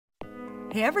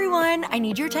Hey everyone, I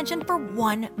need your attention for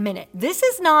 1 minute. This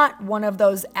is not one of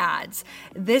those ads.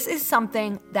 This is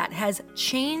something that has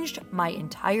changed my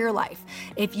entire life.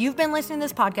 If you've been listening to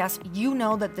this podcast, you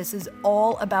know that this is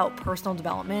all about personal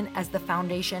development as the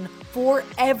foundation for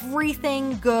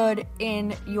everything good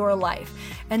in your life.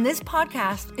 And this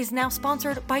podcast is now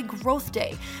sponsored by Growth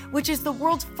Day, which is the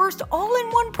world's first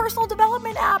all-in-one personal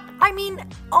development app. I mean,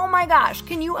 oh my gosh,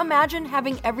 can you imagine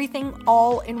having everything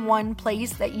all in one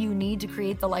place that you need to create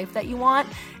the life that you want?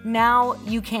 Now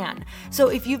you can. So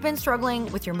if you've been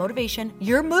struggling with your motivation,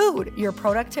 your mood, your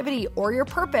productivity, or your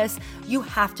purpose, you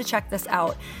have to check this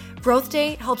out. Growth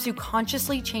Day helps you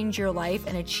consciously change your life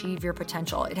and achieve your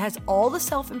potential. It has all the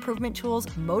self-improvement tools,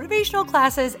 motivational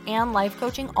classes, and life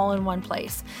coaching all in one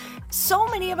place. So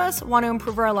many of us want to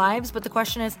improve our lives, but the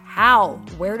question is how?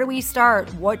 Where do we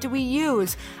start? What do we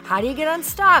use? How do you get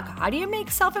unstuck? How do you make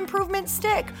self-improvement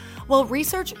stick? Well,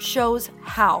 research shows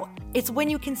how. It's when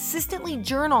you consistently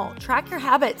journal, track your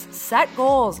habits, set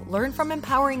goals, learn from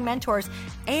empowering mentors,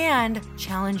 and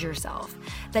challenge yourself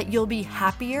that you'll be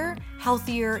happier,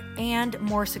 healthier, and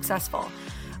more successful.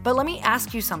 But let me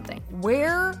ask you something.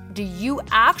 Where do you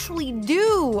actually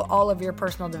do all of your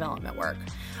personal development work?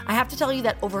 I have to tell you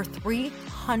that over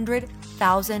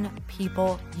 300,000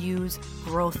 people use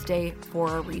Growth Day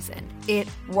for a reason. It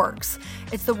works.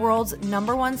 It's the world's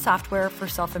 #1 software for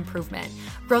self-improvement.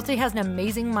 Growth Day has an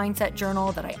amazing mindset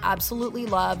journal that I absolutely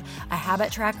love, a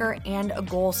habit tracker, and a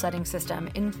goal-setting system.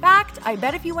 In fact, I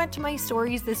bet if you went to my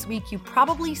stories this week, you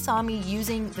probably saw me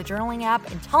using the journaling app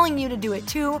and telling you to do it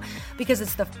too, because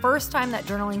it's the first time that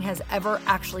journaling has ever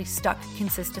actually stuck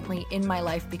consistently in my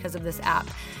life because of this app.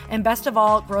 And best of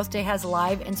all, Growth Day has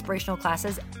live inspirational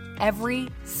classes every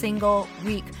single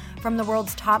week from the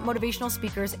world's top motivational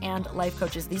speakers and life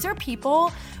coaches. These are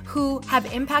people who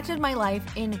have impacted my life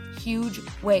in huge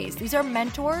ways. These are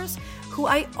mentors who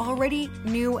I already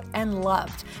knew and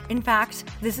loved. In fact,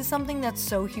 this is something that's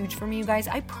so huge for me, you guys.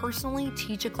 I personally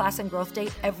teach a class in Growth Day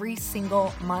every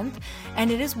single month,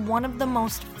 and it is one of the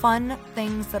most fun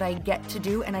things that I get to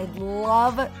do, and I'd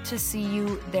love to see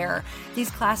you there.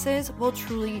 These classes will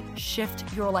truly shift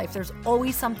your life. There's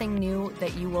always something new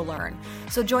that you will learn.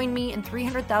 So join me and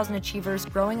 300,000 achievers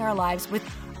growing our lives with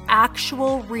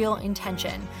actual real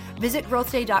intention. Visit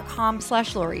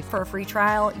growthday.com/Lori for a free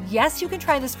trial. Yes, you can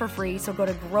try this for free. So go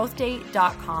to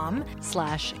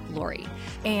growthday.com/Lori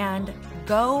and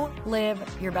go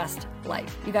live your best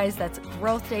life. You guys, that's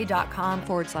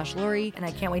growthday.com/Lori. And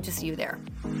I can't wait to see you there.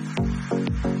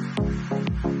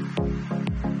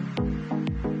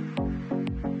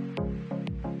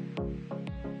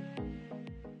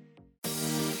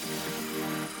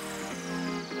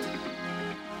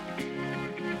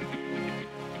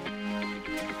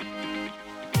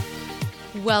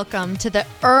 Welcome to the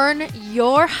Earn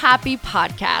Your Happy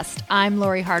podcast. I'm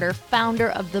Lori Harder, founder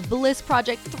of The Bliss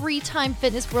Project, 3-time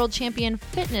fitness world champion,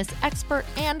 fitness expert,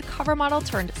 and cover model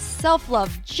turned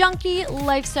self-love junkie,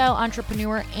 lifestyle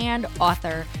entrepreneur, and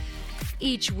author.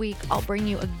 Each week, I'll bring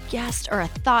you a guest or a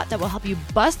thought that will help you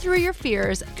bust through your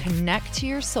fears, connect to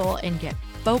your soul, and get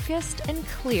focused and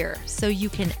clear so you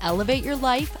can elevate your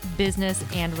life, business,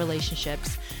 and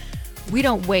relationships. We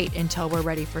don't wait until we're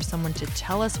ready for someone to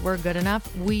tell us we're good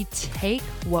enough. We take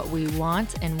what we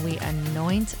want and we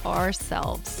anoint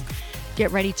ourselves.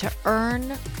 Get ready to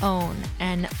earn, own,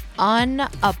 and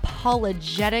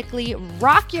unapologetically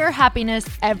rock your happiness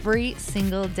every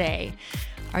single day.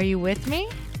 Are you with me?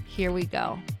 Here we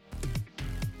go.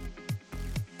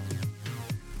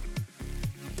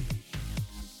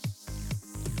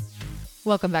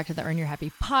 Welcome back to the Earn Your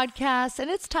Happy podcast. And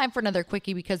it's time for another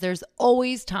quickie because there's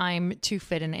always time to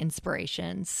fit in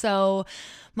inspiration. So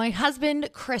my husband,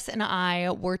 Chris, and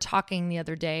I were talking the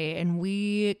other day and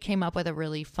we came up with a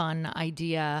really fun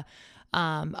idea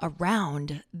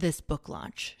around this book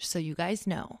launch. So you guys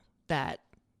know that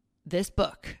this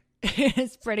book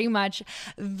is pretty much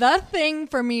the thing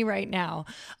for me right now.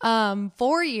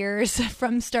 4 years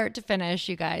from start to finish,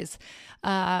 you guys.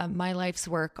 My life's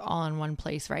work all in one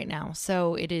place right now.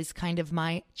 So it is kind of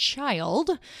my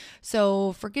child.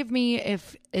 So forgive me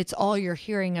if it's all you're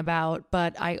hearing about,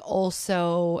 but I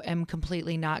also am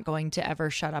completely not going to ever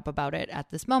shut up about it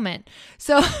at this moment.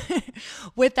 So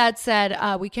with that said,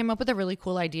 we came up with a really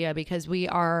cool idea because we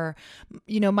are,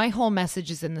 my whole message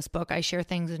is in this book. I share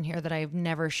things in here that I've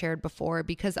never shared before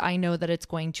because I know that it's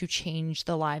going to change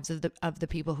the lives of the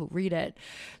people who read it.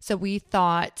 So we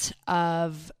thought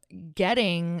of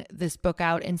getting this book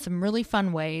out in some really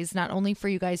fun ways, not only for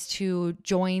you guys to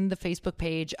join the Facebook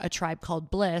page, A Tribe Called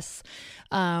Bliss.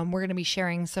 We're going to be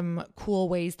sharing some cool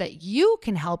ways that you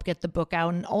can help get the book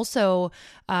out and also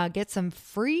get some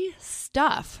free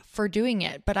stuff for doing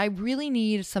it. But I really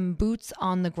need some boots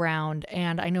on the ground.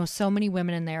 And I know so many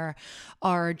women in there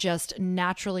are just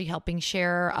naturally helping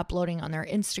share, uploading on their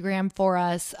Instagram for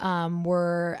us.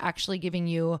 We're actually giving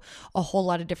you a whole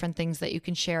lot of different things that you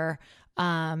can share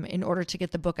in order to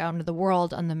get the book out into the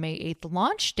world on the May 8th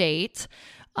launch date.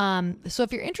 So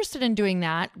if you're interested in doing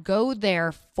that, go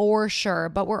there for sure.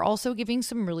 But we're also giving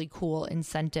some really cool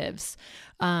incentives.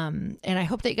 And I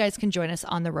hope that you guys can join us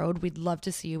on the road. We'd love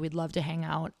to see you. We'd love to hang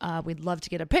out. We'd love to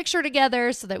get a picture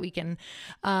together so that we can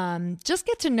just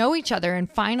get to know each other and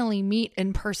finally meet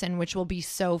in person, which will be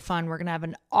so fun. We're going to have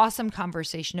an awesome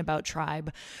conversation about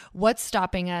tribe, what's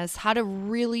stopping us, how to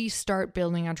really start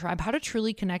building our tribe, how to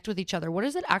truly connect with each other. What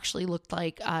does it actually look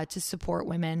like to support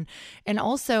women? And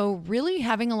also really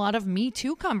having a lot of Me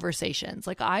Too conversations.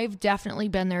 Like I've definitely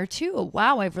been there too.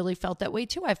 Wow, I've really felt that way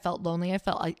too. I felt lonely. I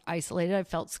felt isolated. I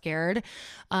felt scared.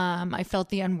 I felt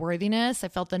the unworthiness. I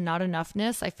felt the not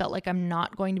enoughness. I felt like I'm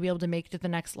not going to be able to make it to the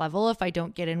next level if I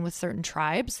don't get in with certain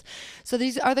tribes. So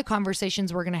these are the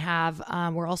conversations we're going to have.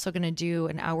 We're also going to do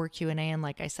an hour Q&A and,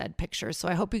 like I said, pictures. So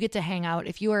I hope you get to hang out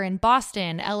if you are in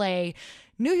Boston, LA,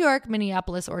 New York,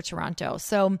 Minneapolis, or Toronto.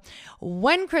 So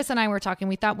when Chris and I were talking,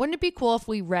 we thought, wouldn't it be cool if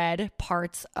we read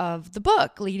parts of the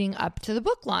book leading up to the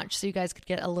book launch so you guys could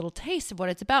get a little taste of what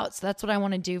it's about? So that's what I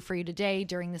want to do for you today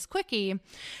during this quickie.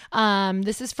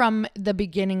 This is from the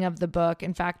beginning of the book.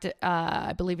 In fact,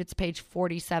 I believe it's page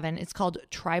 47. It's called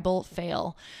Tribal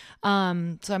Fail. So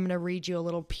I'm going to read you a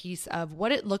little piece of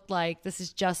what it looked like. This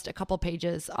is just a couple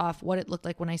pages off what it looked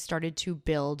like when I started to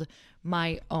build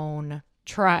my own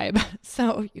tribe.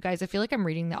 So you guys, I feel like I'm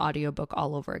reading the audiobook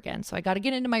all over again. So I got to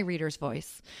get into my reader's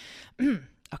voice.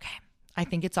 Okay. I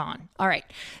think it's on. All right.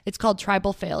 It's called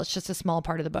Tribal Fail. It's just a small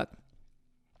part of the book.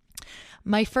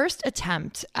 My first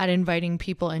attempt at inviting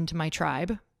people into my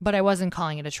tribe, but I wasn't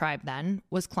calling it a tribe then,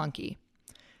 was clunky.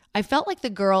 I felt like the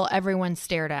girl everyone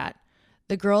stared at.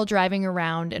 The girl driving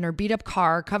around in her beat up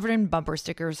car covered in bumper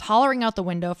stickers, hollering out the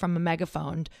window from a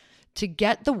megaphone to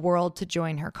get the world to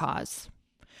join her cause.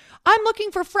 I'm looking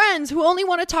for friends who only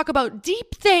want to talk about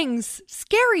deep things,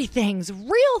 scary things,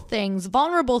 real things,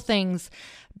 vulnerable things,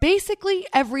 basically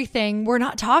everything we're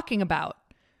not talking about.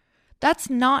 That's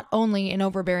not only an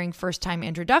overbearing first-time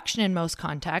introduction in most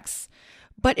contexts,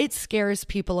 but it scares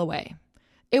people away.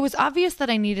 It was obvious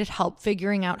that I needed help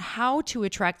figuring out how to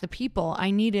attract the people I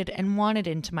needed and wanted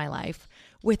into my life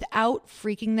without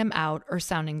freaking them out or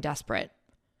sounding desperate.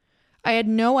 I had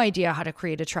no idea how to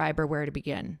create a tribe or where to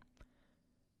begin.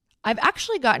 I've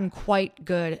actually gotten quite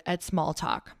good at small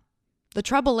talk. The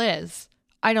trouble is,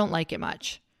 I don't like it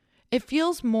much. It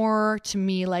feels more to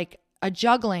me like a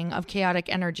juggling of chaotic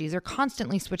energies or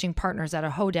constantly switching partners at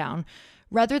a hoedown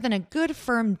rather than a good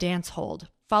firm dance hold,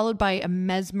 followed by a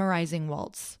mesmerizing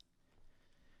waltz.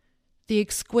 The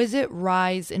exquisite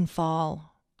rise and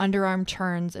fall, underarm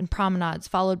turns and promenades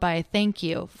followed by a thank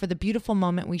you for the beautiful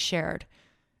moment we shared,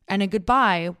 and a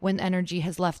goodbye when energy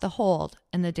has left the hold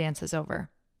and the dance is over.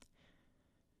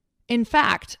 In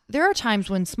fact, there are times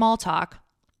when small talk,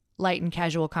 light and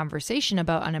casual conversation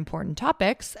about unimportant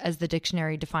topics, as the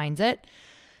dictionary defines it,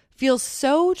 feels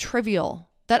so trivial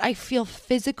that I feel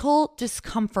physical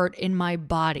discomfort in my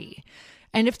body.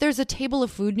 And if there's a table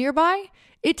of food nearby,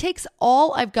 it takes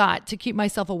all I've got to keep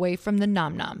myself away from the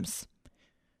num-nums.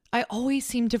 I always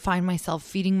seem to find myself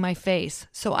feeding my face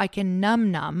so I can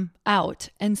numb out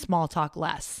and small talk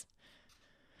less.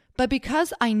 But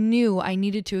because I knew I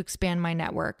needed to expand my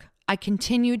network, I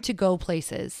continued to go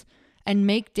places and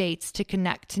make dates to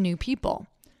connect to new people.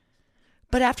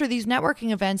 But after these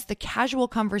networking events, the casual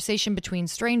conversation between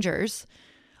strangers,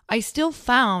 I still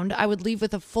found I would leave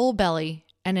with a full belly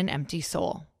and an empty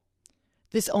soul.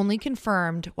 This only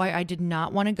confirmed why I did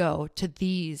not want to go to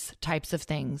these types of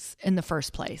things in the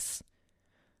first place.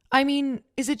 I mean,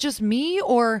 is it just me,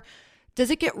 or does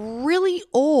it get really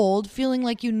old feeling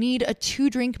like you need a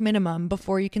 2-drink minimum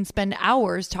before you can spend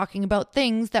hours talking about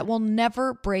things that will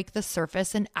never break the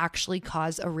surface and actually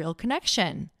cause a real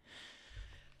connection?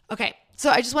 Okay, so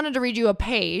I just wanted to read you a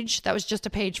page. That was just a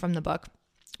page from the book.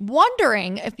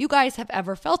 Wondering if you guys have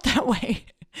ever felt that way.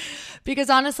 Because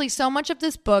honestly, so much of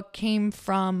this book came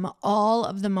from all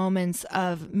of the moments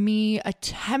of me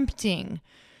attempting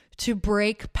to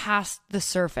break past the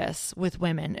surface with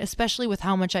women, especially with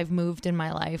how much I've moved in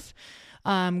my life,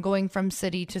 going from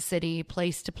city to city,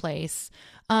 place to place,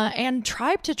 and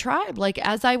tribe to tribe. Like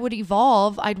as I would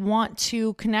evolve, I'd want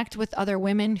to connect with other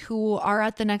women who are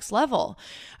at the next level.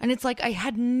 And it's like, I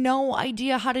had no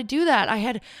idea how to do that.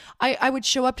 I would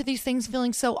show up to these things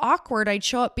feeling so awkward. I'd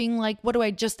show up being like, what do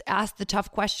I just ask the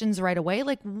tough questions right away?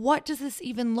 Like, what does this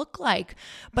even look like?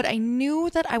 But I knew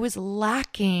that I was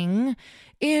lacking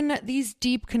in these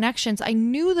deep connections. I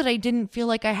knew that I didn't feel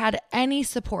like I had any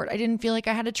support. I didn't feel like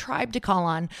I had a tribe to call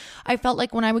on. I felt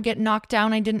like when I would get knocked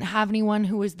down, I didn't have anyone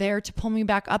who was there to pull me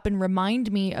back up and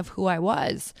remind me of who I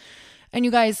was. And you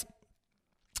guys,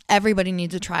 everybody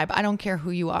needs a tribe. I don't care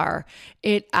who you are.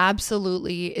 It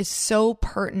absolutely is so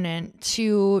pertinent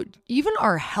to even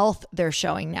our health. They're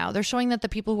showing now. They're showing that the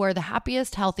people who are the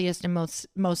happiest, healthiest, and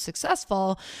most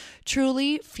successful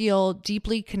truly feel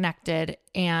deeply connected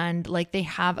and like they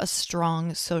have a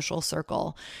strong social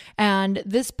circle. And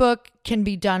this book can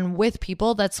be done with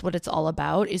people. That's what it's all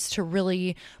about, is to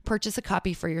really purchase a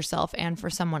copy for yourself and for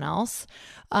someone else.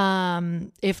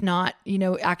 If not,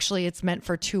 actually it's meant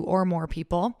for 2 or more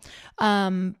people.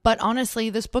 But honestly,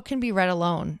 this book can be read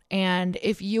alone. And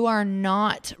if you are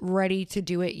not ready to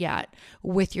do it yet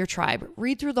with your tribe,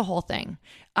 read through the whole thing.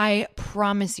 I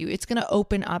promise you, it's going to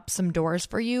open up some doors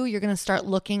for you. You're going to start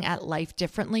looking at life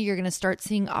differently. You're going to start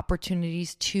seeing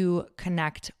opportunities to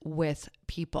connect with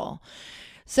people.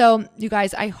 So you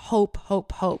guys, I hope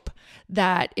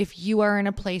that if you are in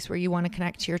a place where you want to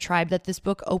connect to your tribe, that this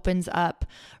book opens up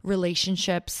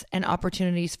relationships and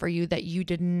opportunities for you that you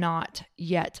did not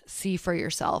yet see for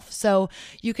yourself. So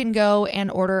you can go and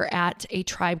order at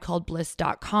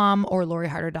atribecalledbliss.com or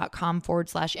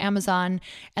loriharder.com/Amazon.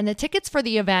 And the tickets for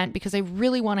the event, because I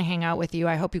really want to hang out with you,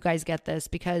 I hope you guys get this,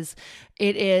 because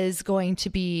it is going to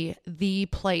be the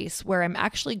place where I'm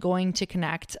actually going to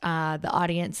connect the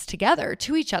audience together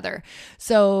to each other.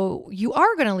 So you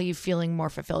are going to leave feeling more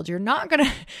fulfilled.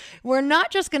 We're not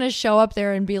just going to show up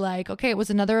there and be like, okay, it was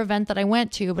another event that I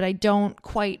went to, but I don't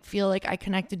quite feel like I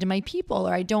connected to my people,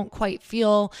 or I don't quite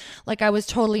feel like I was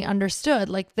totally understood.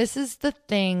 Like, this is the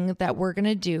thing that we're going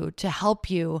to do to help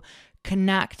you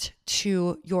connect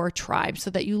to your tribe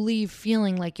so that you leave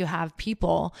feeling like you have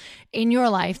people in your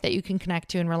life that you can connect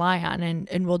to and rely on.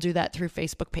 And we'll do that through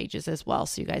Facebook pages as well,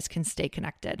 so you guys can stay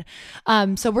connected.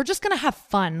 So we're just going to have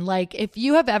fun. Like, if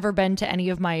you have ever been to any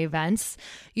of my events,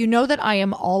 you know that I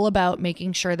am all about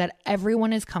making sure that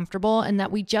everyone is comfortable and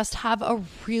that we just have a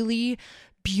really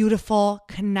beautiful,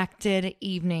 connected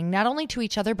evening, not only to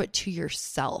each other, but to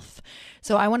yourself.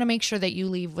 So I want to make sure that you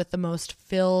leave with the most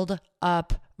filled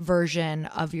up version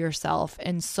of yourself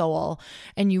and soul,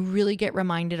 and you really get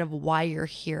reminded of why you're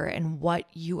here and what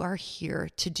you are here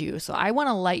to do. So I want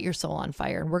to light your soul on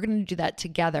fire, and we're going to do that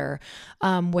together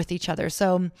with each other.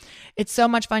 So it's so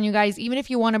much fun, you guys. Even if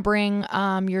you want to bring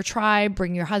your tribe,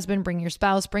 bring your husband, bring your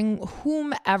spouse, bring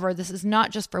whomever. This is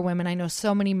not just for women. I know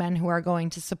so many men who are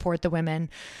going to support the women.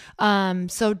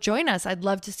 So join us. I'd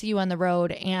love to see you on the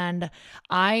road, and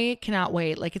I cannot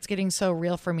wait. Like, it's getting so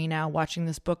real for me now watching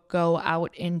this book go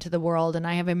out into the world. And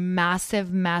I have a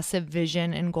massive, massive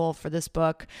vision and goal for this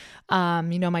book.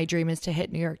 My dream is to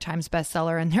hit New York Times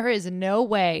bestseller, and there is no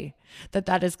way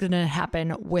that is going to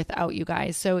happen without you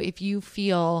guys. So if you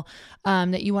feel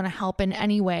that you want to help in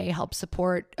any way, help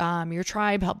support your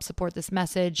tribe, help support this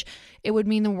message, it would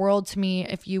mean the world to me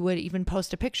if you would even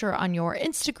post a picture on your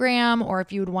Instagram, or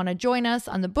if you would want to join us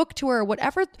on the book tour,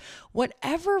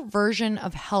 whatever version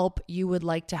of help you would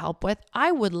like to help with.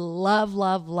 I would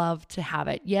love to have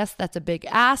it. Yes, that's a big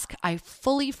ask. I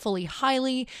fully,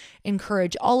 highly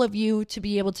encourage all of you to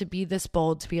be able to be this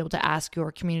bold, to be able to ask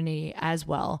your community as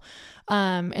well.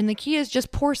 And the key is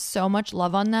just pour so much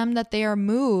love on them that they are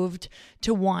moved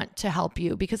to want to help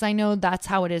you, because I know that's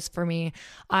how it is for me.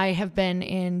 I have been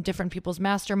in different people's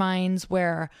masterminds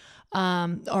or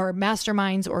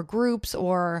masterminds or groups,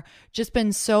 or just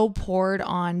been so poured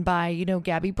on by,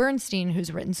 Gabby Bernstein,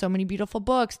 who's written so many beautiful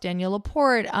books, Danielle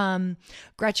Laporte,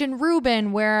 Gretchen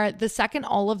Rubin, where the second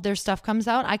all of their stuff comes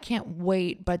out, I can't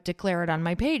wait but declare it on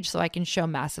my page so I can show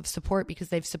massive support, because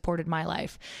they've supported my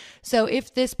life. So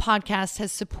if this podcast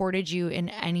has supported you in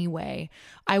any way,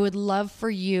 I would love for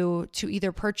you to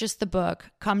either purchase the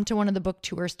book, come to one of the book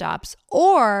tour stops,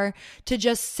 or to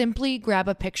just simply grab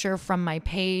a picture from my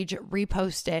page,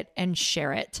 repost it, and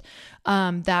share it.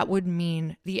 That would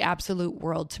mean the absolute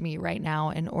world to me right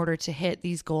now in order to hit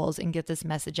these goals and get this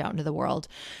message out into the world.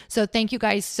 So thank you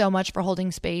guys so much for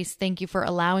holding space. Thank you for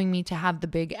allowing me to have the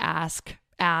big ask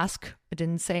I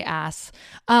didn't say ass.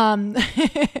 And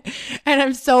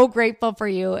I'm so grateful for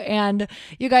you. And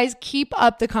you guys keep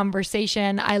up the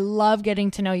conversation. I love getting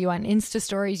to know you on Insta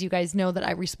stories. You guys know that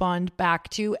I respond back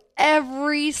to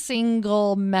every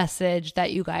single message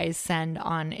that you guys send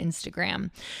on Instagram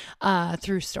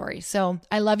through stories. So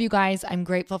I love you guys. I'm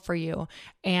grateful for you.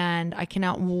 And I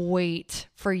cannot wait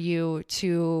for you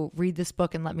to read this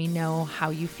book and let me know how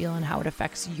you feel and how it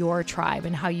affects your tribe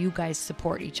and how you guys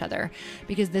support each other.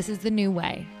 Because this is the new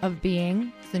way of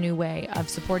being, it's the new way of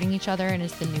supporting each other, and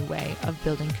it's the new way of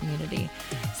building community.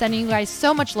 Sending you guys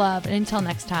so much love. And until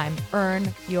next time,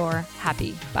 earn your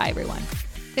happy. Bye, everyone.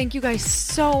 Thank you guys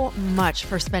so much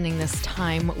for spending this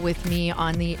time with me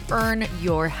on the Earn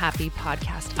Your Happy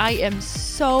podcast. I am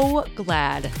so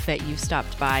glad that you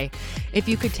stopped by. If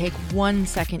you could take 1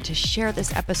 second to share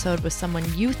this episode with someone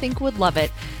you think would love it,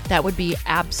 that would be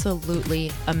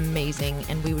absolutely amazing,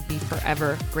 and we would be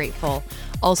forever grateful.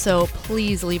 Also,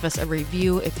 please leave us a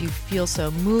review if you feel so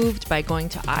moved by going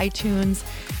to iTunes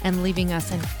and leaving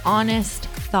us an honest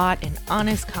thought, an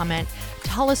honest comment.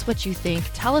 Tell us what you think.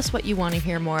 Tell us what you want to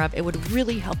hear more of. It would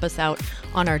really help us out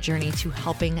on our journey to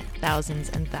helping thousands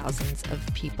and thousands of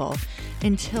people.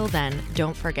 Until then,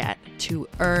 don't forget to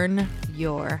earn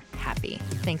your happy.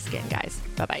 Thanks again, guys.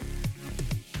 Bye-bye.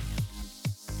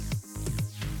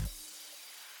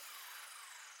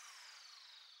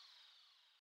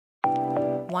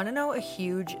 Want to know a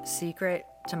huge secret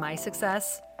to my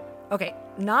success? Okay,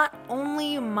 not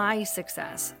only my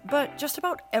success, but just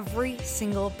about every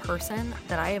single person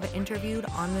that I have interviewed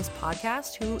on this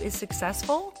podcast who is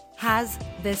successful has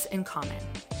this in common.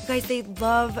 You guys, they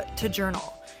love to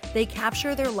journal. They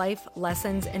capture their life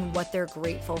lessons and what they're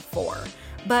grateful for.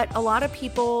 But a lot of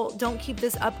people don't keep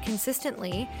this up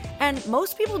consistently, and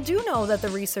most people do know that the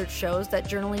research shows that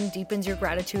journaling deepens your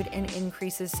gratitude and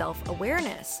increases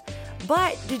self-awareness.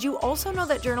 But did you also know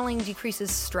that journaling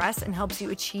decreases stress and helps you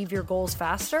achieve your goals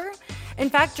faster? In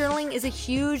fact, journaling is a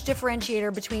huge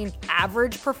differentiator between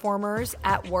average performers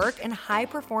at work and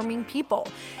high-performing people.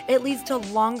 It leads to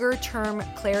longer-term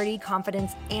clarity,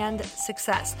 confidence, and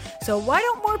success. So why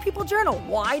don't more people journal?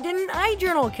 Why didn't I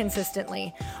journal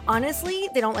consistently? Honestly,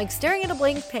 they don't like staring at a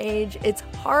blank page. It's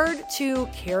hard to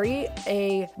carry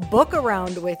a book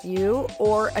around with you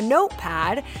or a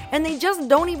notepad, and they just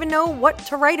don't even know what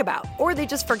to write about, or they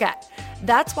just forget.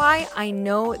 That's why I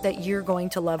know that you're going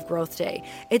to love Growth Day.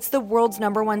 It's the world's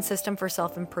 #1 system for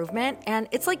self-improvement, and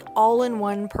it's like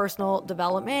all-in-one personal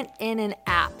development in an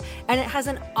app. And it has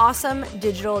an awesome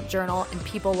digital journal, and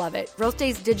people love it. Growth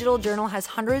Day's digital journal has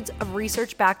hundreds of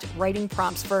research-backed writing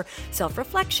prompts for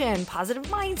self-reflection, positive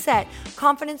mindset,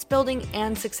 confidence building,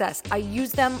 and success. I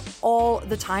use them all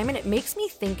the time, and it makes me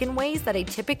think in ways that I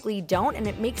typically don't, and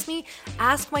it makes me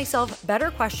ask myself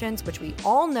better questions, which we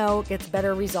all know gets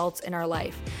better results in our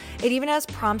life. It even has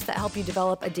prompts that help you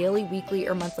develop a daily, weekly,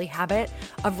 or monthly habit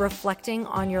of reflecting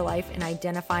on your life and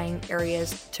identifying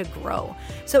areas to grow.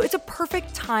 So it's a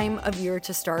perfect time of year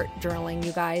to start journaling,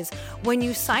 you guys. When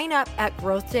you sign up at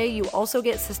Growth Day, you also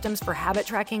get systems for habit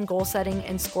tracking, goal setting,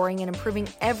 and scoring, and improving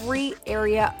every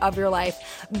area of your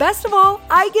life. Best of all,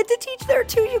 I get to teach there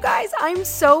too, you guys. I'm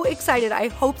so excited. I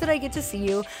hope that I get to see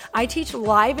you. I teach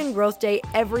live in Growth Day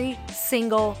every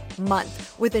single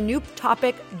month with a new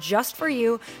topic just for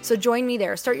you. So join me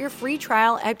there. Start your free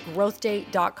trial at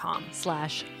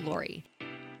growthday.com/Lori.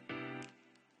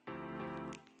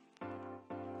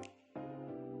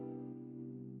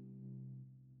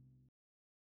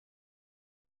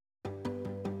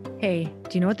 Hey, do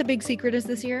you know what the big secret is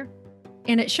this year?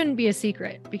 And it shouldn't be a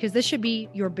secret because this should be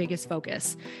your biggest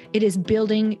focus. It is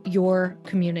building your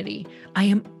community. I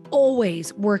am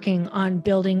always working on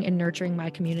building and nurturing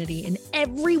my community, and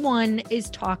everyone is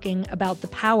talking about the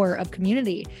power of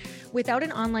community. Without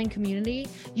an online community,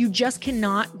 you just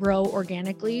cannot grow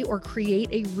organically or create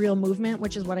a real movement,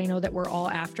 which is what I know that we're all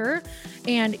after.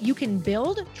 And you can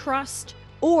build trust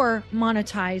or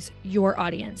monetize your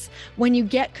audience. When you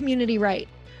get community right,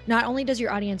 not only does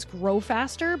your audience grow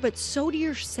faster, but so do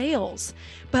your sales.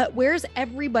 But where's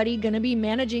everybody going to be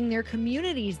managing their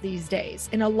communities these days?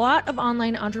 And a lot of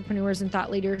online entrepreneurs and thought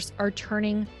leaders are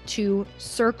turning to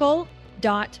Circle.so.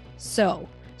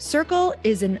 Circle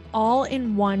is an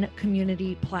all-in-one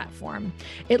community platform.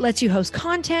 It lets you host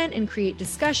content and create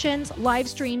discussions, live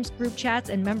streams, group chats,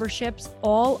 and memberships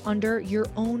all under your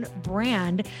own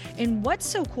brand. And what's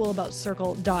so cool about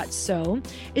Circle.so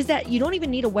is that you don't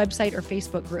even need a website or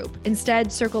Facebook group.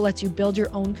 Instead, Circle lets you build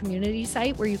your own community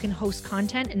site where you can host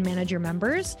content and manage your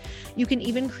members. You can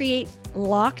even create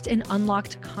locked and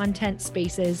unlocked content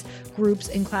spaces, groups,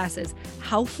 and classes.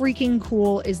 How freaking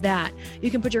cool is that?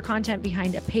 You can put your content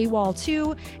behind a paywall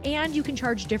too, and you can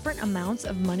charge different amounts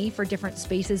of money for different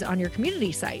spaces on your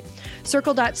community site.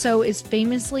 Circle.so is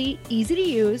famously easy to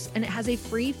use, and it has a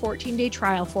free 14-day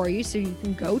trial for you, so you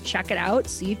can go check it out,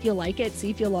 see if you like it, see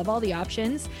if you love all the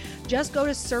options. Just go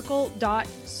to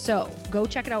circle.so. Go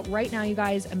check it out right now, you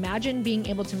guys. Imagine being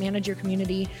able to manage your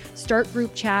community, start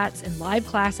group chats and live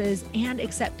classes, and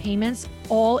accept payments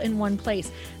all in one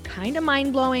place. Kind of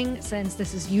mind-blowing, since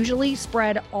this is usually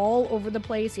spread all over the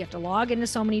place. You have to log into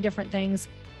so many different things.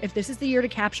 If this is the year to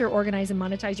capture, organize, and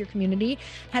monetize your community,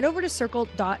 head over to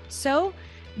circle.so.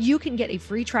 You can get a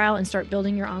free trial and start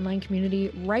building your online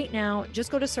community right now.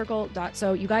 Just go to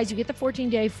circle.so. You guys, you get the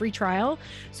 14-day free trial.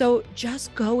 So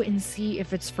just go and see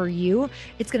if it's for you.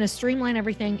 It's going to streamline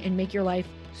everything and make your life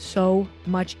so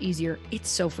much easier. It's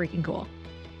so freaking cool.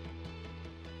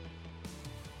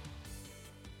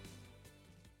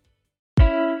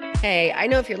 Hey, I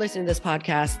know if you're listening to this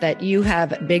podcast that you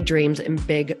have big dreams and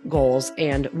big goals.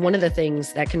 And one of the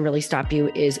things that can really stop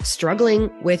you is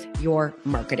struggling with your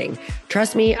marketing.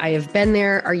 Trust me, I have been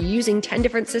there. Are you using 10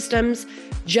 different systems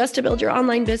just to build your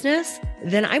online business?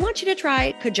 Then I want you to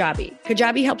try Kajabi.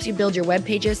 Kajabi helps you build your web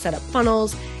pages, set up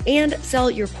funnels, and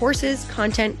sell your courses,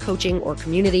 content, coaching, or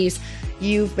communities.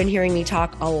 You've been hearing me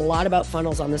talk a lot about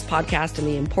funnels on this podcast and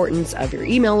the importance of your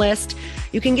email list.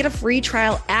 You can get a free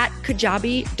trial at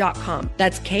kajabi.com.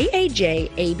 That's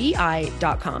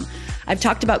Kajabi.com. I've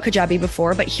talked about Kajabi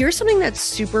before, but here's something that's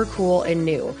super cool and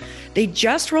new. They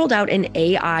just rolled out an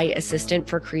AI assistant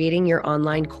for creating your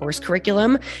online course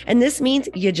curriculum. And this means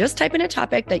you just type in a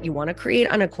topic that you want to create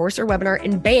on a course or webinar,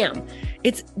 and bam,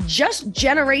 it just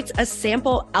generates a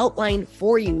sample outline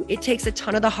for you. It takes a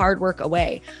ton of the hard work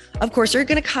away. Of course, you're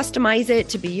going to customize it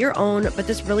to be your own, but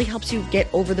this really helps you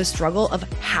get over the struggle of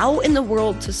how in the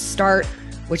world to start,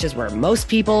 which is where most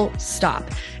people stop.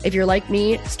 If you're like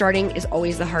me, starting is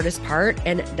always the hardest part,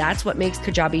 and that's what makes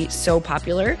Kajabi so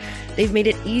popular. They've made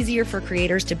it easier for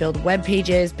creators to build web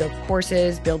pages, build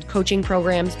courses, build coaching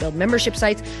programs, build membership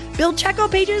sites, build checkout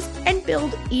pages, and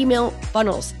build email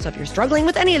funnels. So if you're struggling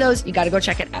with any of those, you got to go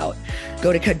check it out.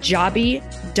 Go to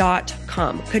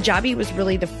Kajabi.com. Kajabi was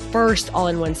really the first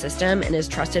all-in-one system and is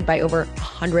trusted by over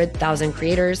 100,000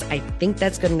 creators. I think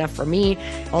that's good enough for me.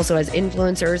 Also has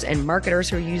influencers and marketers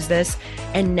who use this.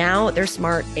 And now their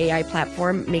smart AI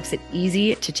platform makes it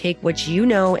easy to take what you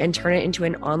know and turn it into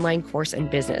an online course and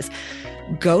business.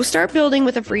 Go start building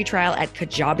with a free trial at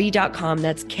Kajabi.com.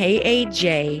 That's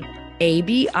Kajabi.com.